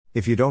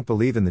If you don't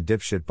believe in the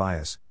dipshit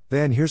bias,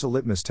 then here's a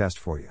litmus test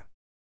for you.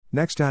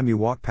 Next time you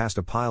walk past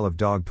a pile of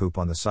dog poop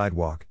on the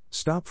sidewalk,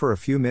 stop for a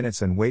few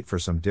minutes and wait for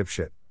some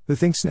dipshit who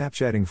thinks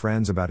Snapchatting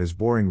friends about his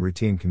boring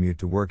routine commute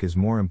to work is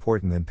more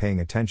important than paying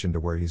attention to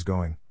where he's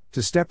going,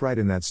 to step right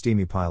in that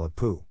steamy pile of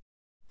poo.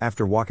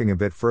 After walking a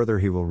bit further,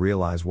 he will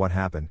realize what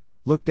happened,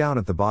 look down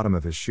at the bottom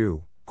of his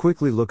shoe,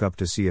 quickly look up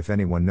to see if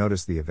anyone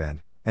noticed the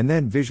event, and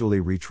then visually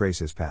retrace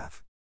his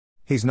path.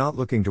 He's not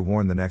looking to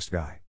warn the next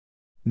guy.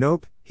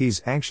 Nope,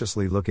 he's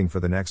anxiously looking for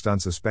the next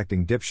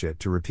unsuspecting dipshit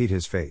to repeat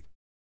his fate.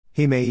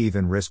 He may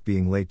even risk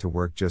being late to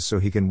work just so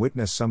he can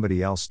witness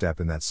somebody else step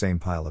in that same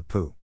pile of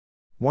poo.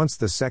 Once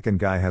the second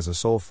guy has a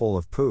soul full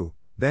of poo,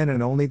 then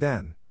and only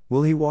then,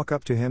 will he walk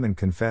up to him and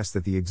confess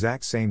that the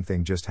exact same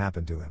thing just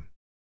happened to him.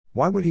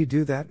 Why would he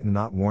do that and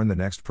not warn the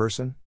next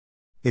person?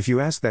 If you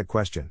ask that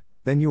question,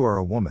 then you are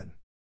a woman.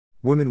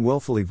 Women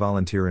willfully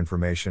volunteer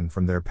information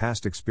from their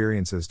past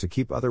experiences to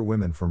keep other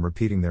women from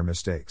repeating their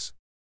mistakes.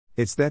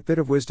 It's that bit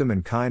of wisdom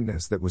and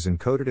kindness that was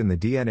encoded in the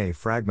DNA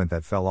fragment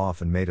that fell off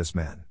and made us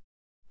men.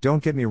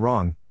 Don't get me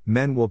wrong,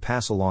 men will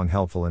pass along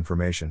helpful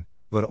information,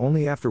 but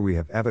only after we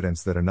have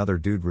evidence that another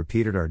dude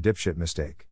repeated our dipshit mistake.